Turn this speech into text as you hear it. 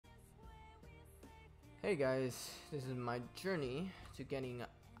Hey guys, this is my journey to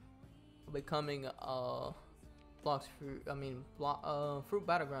becoming Fruit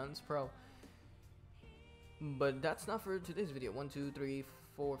Battlegrounds Pro. But that's not for today's video. 1, 2, 3,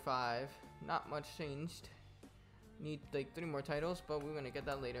 4, 5. Not much changed. Need like 3 more titles, but we're gonna get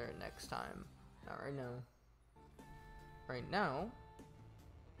that later next time. Not right now. Right now,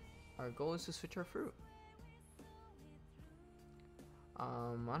 our goal is to switch our fruit.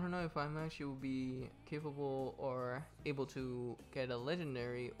 I don't know if I'm actually will be capable or able to get a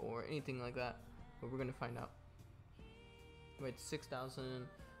legendary or anything like that, but we're gonna find out. With 6,000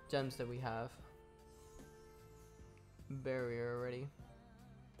 gems that we have. Barrier already.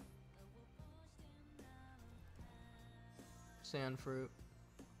 Sand fruit.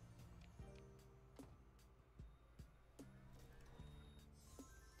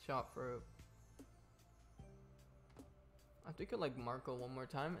 Shop fruit. I think I like Marco one more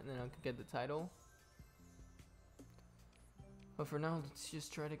time and then I could get the title. But for now, let's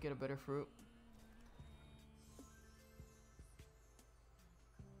just try to get a better fruit.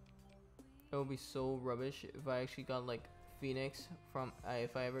 It would be so rubbish if I actually got like Phoenix from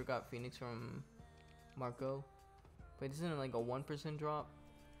if I ever got Phoenix from Marco. But it isn't like a 1% drop,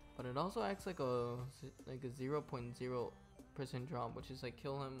 but it also acts like a 0.0% drop, which is like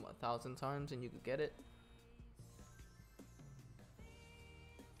kill him 1,000 times and you could get it.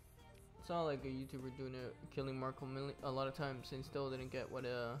 Saw like a YouTuber doing it, killing Marco a lot of times and still didn't get what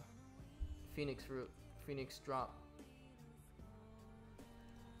a Phoenix drop.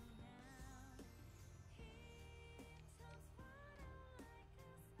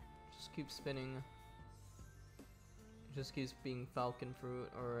 Just keep spinning. It just keeps being Falcon fruit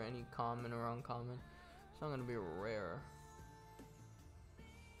or any common or uncommon. It's not gonna be rare.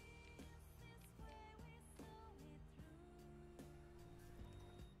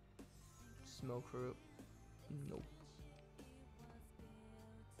 Smoke fruit. Nope.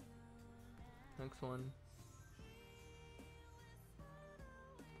 Next one.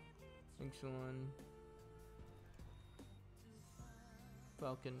 Next one.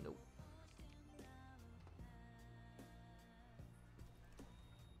 Falcon. Nope.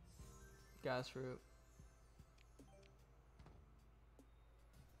 Gas fruit.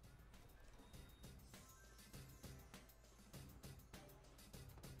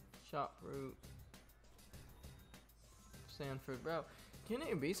 Shot fruit. Sand fruit, bro. Can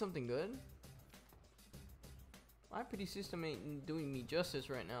it be something good? My pity system ain't doing me justice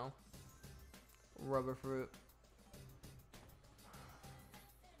right now. Rubber fruit.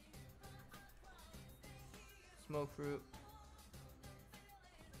 Smoke fruit.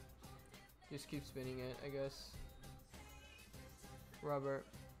 Just keep spinning it, I guess. Rubber.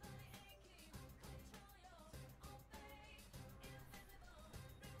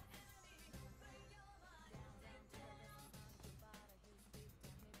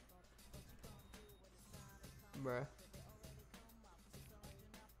 Bruh.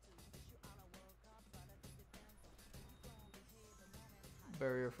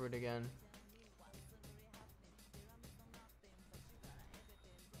 Barrier fruit again.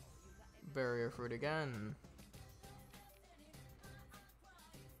 Barrier fruit again.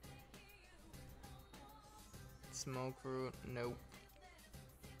 Smoke fruit, nope.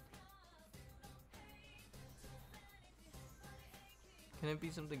 Can it be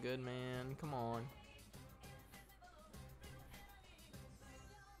something good, man? Come on.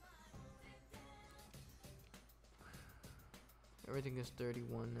 Everything is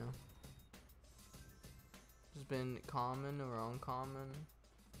 31 now. It's been common or uncommon.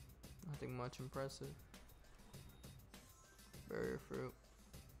 Nothing much impressive. Barrier fruit.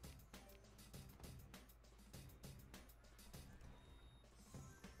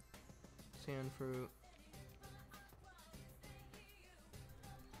 Sand fruit.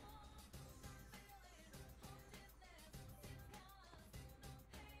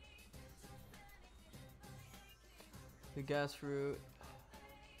 The gas fruit.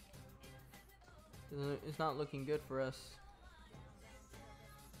 It's not looking good for us.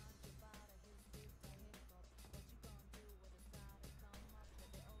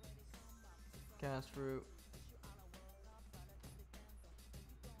 Gas fruit.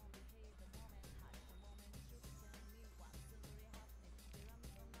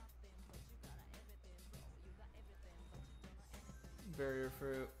 Barrier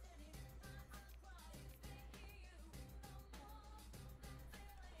fruit.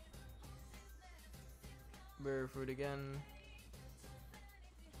 Barrier fruit again.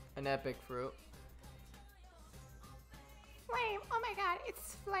 An epic fruit. Flame! Oh my god,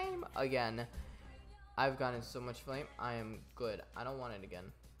 it's flame! Again. I've gotten so much flame. I am good. I don't want it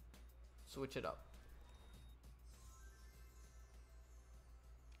again. Switch it up.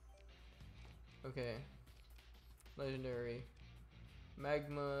 Okay. Legendary.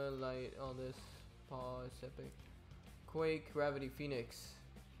 Magma, light, all this. Pause, epic. Quake, gravity, phoenix.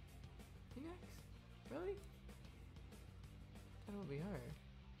 Phoenix? Really? That would be higher.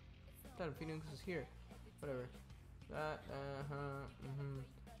 I thought Phoenix was here. Whatever. That,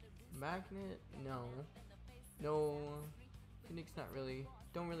 Magnet? No. No. Phoenix, not really.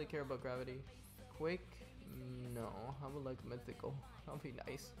 Don't really care about gravity. Quake? No. I would like mythical. That would be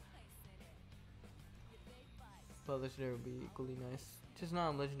nice. But legendary would be equally nice. Just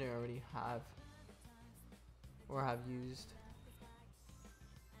not a legendary I already have. Or have used.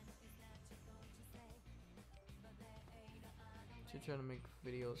 Should try to make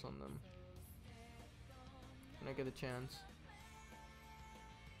videos on them when I get a chance.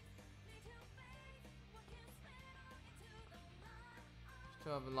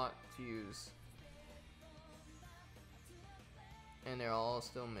 Still have a lot to use. And they're all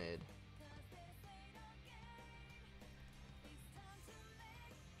still mid.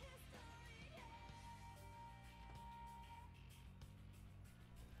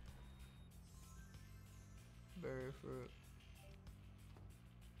 Berry fruit.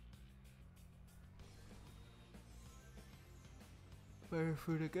 Berry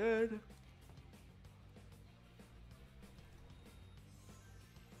fruit again.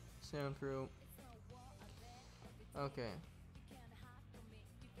 Sand fruit. Okay.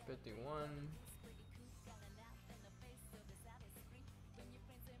 51.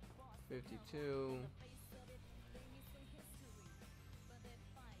 52.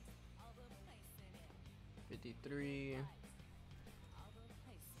 53.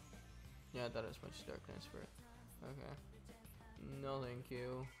 Yeah, that is much darkness for it. Okay. No, thank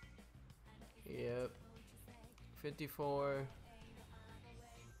you. Yep. 54.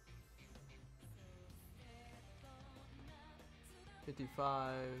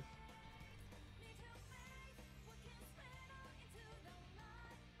 55.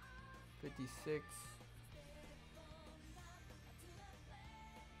 56.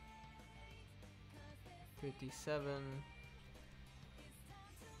 57.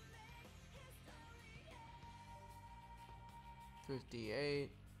 58.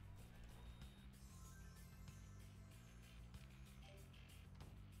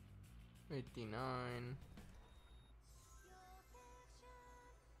 59.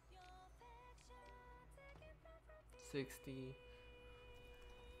 60.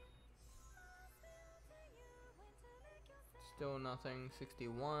 Still nothing.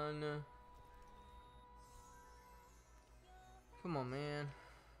 61. Come on, man.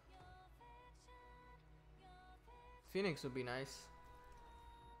 Phoenix would be nice.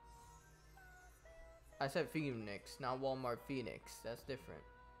 I said Phoenix, not Walmart Phoenix. That's different.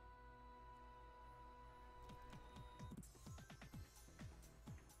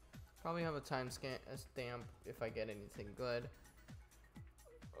 Probably have a stamp if I get anything good.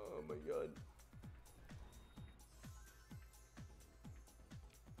 Oh my god.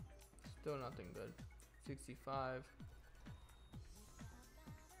 Still nothing good. 65.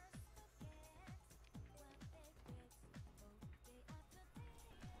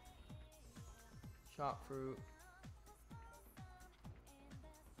 Shot fruit.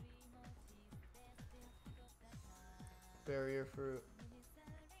 Barrier fruit.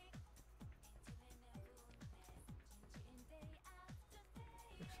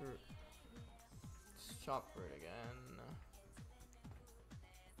 Fruit. Shot fruit again.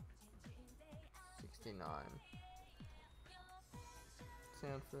 69.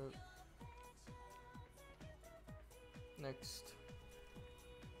 Sand fruit. Next.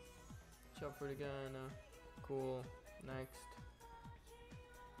 Shot fruit again. Cool. Next.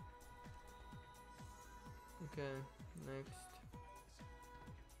 Okay. Next.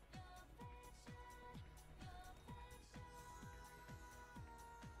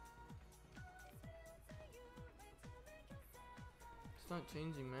 It's not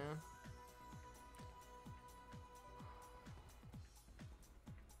changing, man.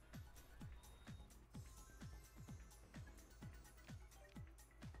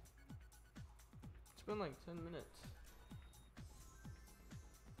 It's been like 10 minutes.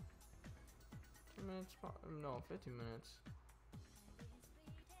 10 minutes? No, 15 minutes.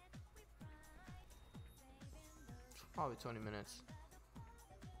 Probably 20 minutes.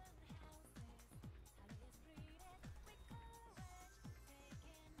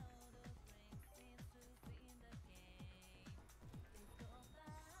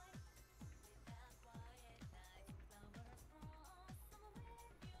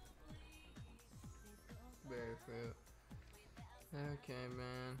 Berry fruit. Okay,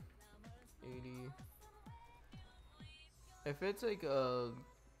 man. 80. If it's like a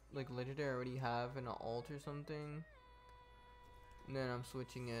like legendary I already have in an alt or something, and then I'm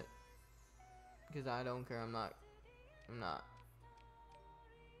switching it because I don't care. I'm not.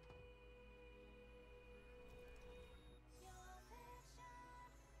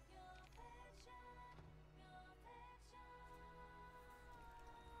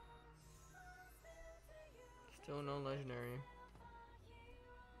 Still no legendary.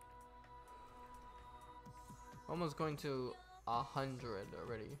 Almost going to 100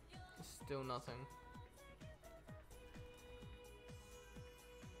 already. Still nothing.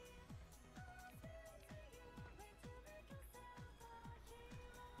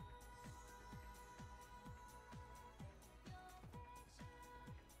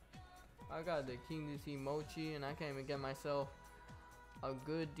 I got the King DC Mochi and I can't even get myself a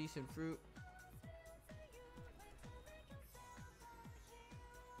good decent fruit.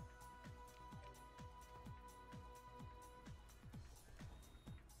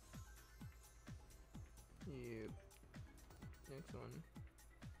 Yep. Next one.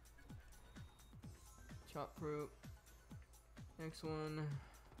 Chop fruit. Next one.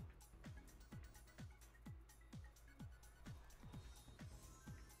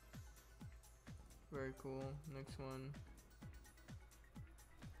 Very cool. Next one.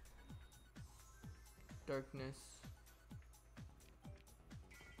 Darkness.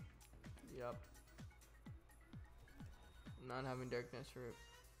 Yup. Not having darkness fruit.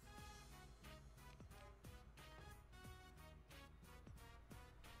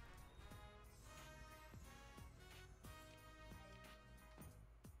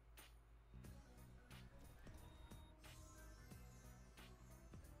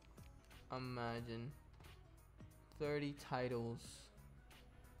 Imagine 30 titles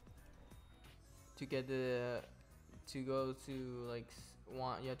to get to go to like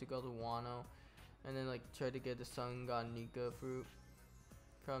you have to go to Wano and then like try to get the Sun God Nika fruit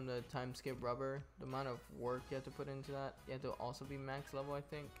from the time skip rubber. The amount of work you have to put into that. You have to also be max level, I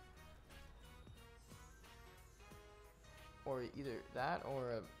think, or either that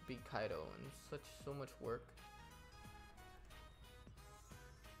or a big Kaido, and it's so much work.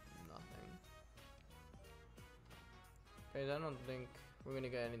 Guys, I don't think we're gonna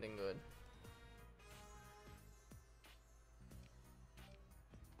get anything good.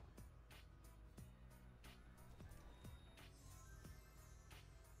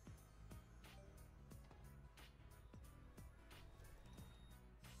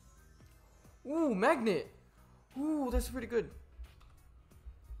 Ooh, magnet! Ooh, that's pretty good.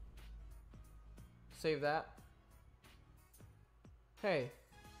 Save that. Hey.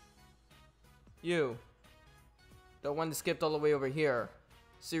 You. The one that skipped all the way over here.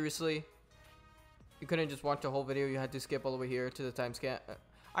 Seriously? You couldn't just watch the whole video, you had to skip all the way here to the time scan.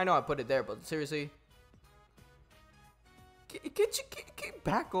 I know I put it there, but seriously? Get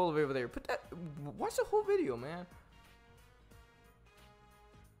back all the way over there. Put that, watch the whole video, man.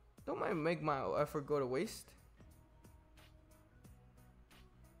 Don't mind make my effort go to waste.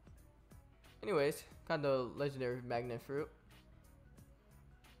 Anyways, got the legendary magnet fruit.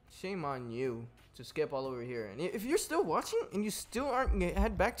 Shame on you to skip all over here. And if you're still watching and you still aren't gonna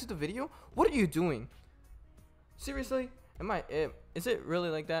head back to the video, what are you doing? Seriously? Is it really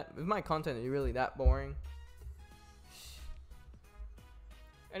like that? Is my content really that boring?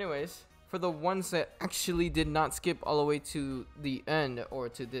 Anyways, for the ones that actually did not skip all the way to the end or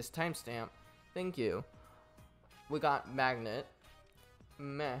to this timestamp, thank you. We got magnet.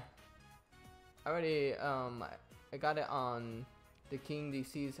 Meh. I already I got it on the King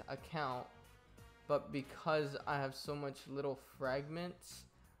DC's account, but because I have so much little fragments,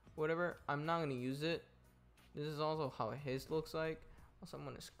 whatever, I'm not gonna use it. This is also how his looks like. Also, I'm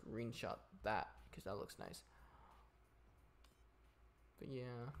gonna screenshot that because that looks nice. But yeah,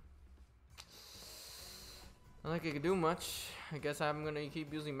 not like I can do much. I guess I'm gonna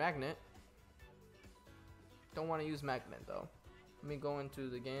keep using magnet. Don't want to use magnet though. Let me go into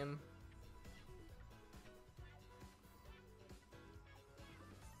the game.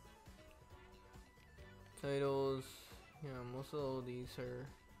 Titles, yeah, most of all these are,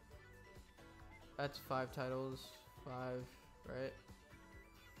 that's 5 titles, 5, right?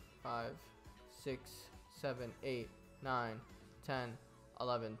 5, 6, 7, 8, 9, 10,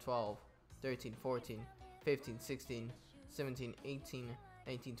 11, 12, 13, 14, 15, 16, 17, 18,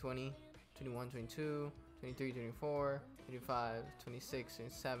 19, 20, 21, 22, 23, 24, 25, 26,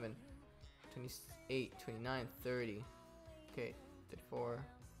 27, 28, 29, 30, okay, 34,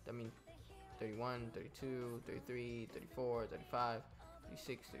 I mean, 31, 32, 33, 34, 35,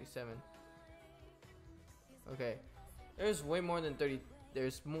 36, 37. Okay, there's way more than 30.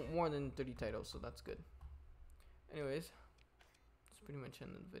 There's more than 30 titles, so that's good. Anyways, it's pretty much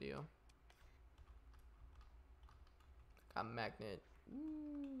end of the video. Got magnet.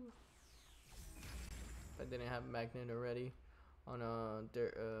 Woo. If I didn't have magnet already on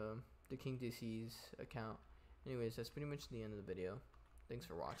the King DC's account. Anyways, that's pretty much the end of the video. Thanks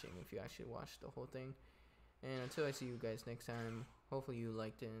for watching if you actually watched the whole thing. And until I see you guys next time, hopefully you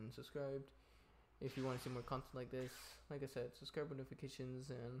liked and subscribed. If you want to see more content like this, like I said, subscribe with notifications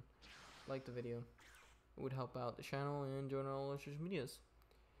and like the video. It would help out the channel, and join all our social medias.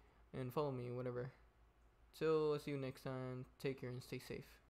 And follow me, whatever. Till I see you next time, take care and stay safe.